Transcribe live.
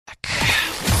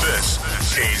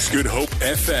is Good Hope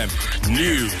FM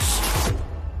News.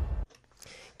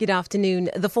 Good afternoon.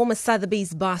 The former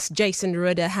Sotheby's boss, Jason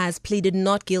Rohde, has pleaded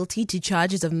not guilty to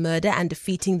charges of murder and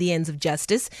defeating the ends of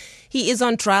justice. He is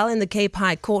on trial in the Cape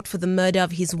High Court for the murder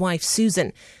of his wife,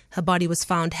 Susan. Her body was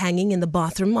found hanging in the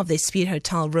bathroom of their Speed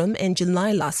Hotel room in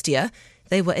July last year.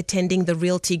 They were attending the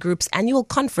Realty Group's annual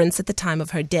conference at the time of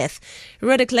her death.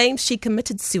 Rohde claims she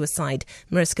committed suicide.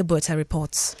 Mariska Botha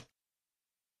reports.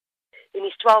 In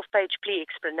his 12-page plea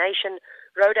explanation,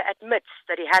 Rohde admits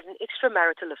that he had an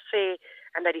extramarital affair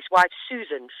and that his wife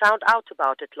Susan found out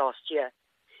about it last year.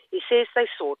 He says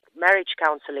they sought marriage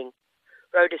counselling.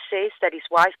 Rohde says that his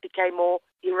wife became more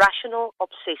irrational,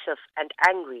 obsessive and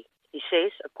angry. He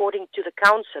says, according to the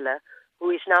counsellor,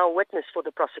 who is now a witness for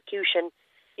the prosecution,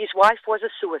 his wife was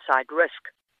a suicide risk.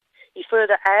 He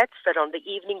further adds that on the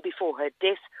evening before her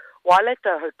death, while at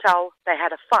the hotel, they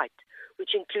had a fight,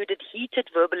 which included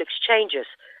heated verbal exchanges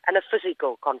and a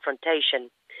physical confrontation.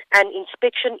 An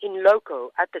inspection in loco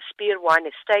at the Speer Wine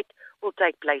Estate will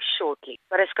take place shortly.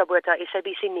 Mariska Botha,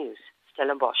 SABC News,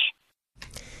 Stellenbosch.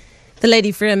 The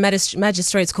Lady Freya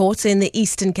Magistrates Court in the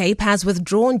Eastern Cape has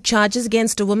withdrawn charges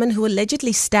against a woman who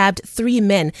allegedly stabbed 3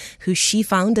 men who she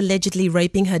found allegedly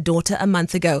raping her daughter a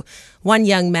month ago. One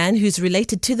young man who's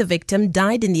related to the victim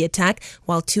died in the attack,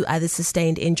 while 2 others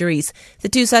sustained injuries. The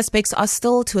 2 suspects are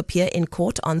still to appear in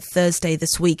court on Thursday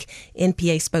this week.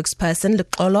 NPA spokesperson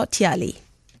Luxolo Tiali.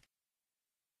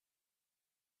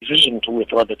 The decision to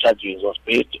withdraw the charges was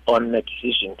based on a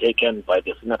decision taken by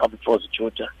the senior public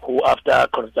prosecutor, who, after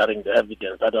considering the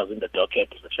evidence that was in the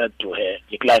docket, said to her,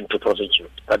 declined to prosecute.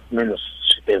 That means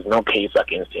there's no case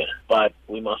against her. But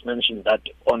we must mention that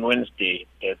on Wednesday,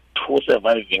 the 2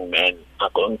 surviving men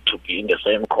are going to be in the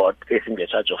same court facing the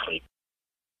charge of rape.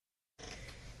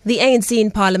 The ANC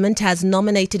in Parliament has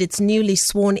nominated its newly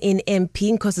sworn-in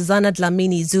MP Nkosazana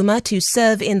Dlamini Zuma to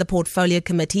serve in the Portfolio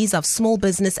Committees of Small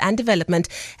Business and Development,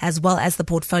 as well as the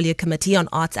Portfolio Committee on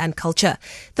Arts and Culture.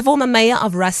 The former mayor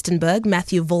of Rustenburg,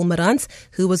 Matthew Volmerans,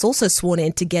 who was also sworn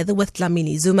in together with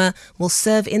Dlamini Zuma, will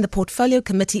serve in the Portfolio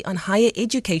Committee on Higher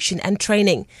Education and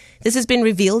Training. This has been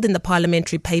revealed in the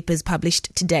parliamentary papers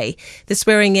published today. The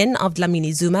swearing-in of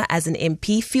Dlamini Zuma as an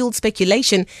MP fueled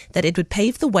speculation that it would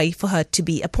pave the way for her to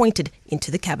be appointed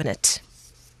into the cabinet.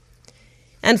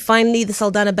 And finally, the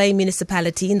Saldanha Bay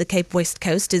municipality in the Cape West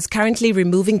Coast is currently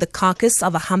removing the carcass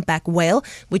of a humpback whale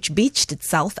which beached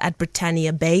itself at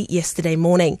Britannia Bay yesterday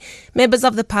morning. Members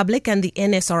of the public and the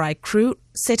NSRI crew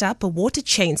set up a water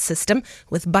chain system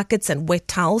with buckets and wet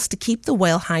towels to keep the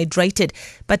whale hydrated.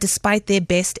 But despite their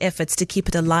best efforts to keep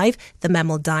it alive, the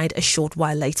mammal died a short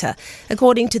while later.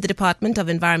 According to the Department of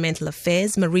Environmental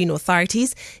Affairs Marine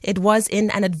Authorities, it was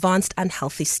in an advanced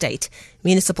unhealthy state.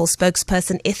 Municipal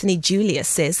spokesperson Ethne Julius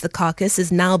says the carcass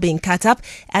is now being cut up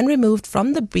and removed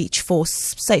from the beach for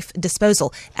safe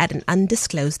disposal at an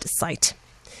undisclosed site.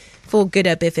 For Good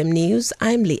Hope FM News,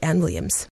 I'm Leanne Williams.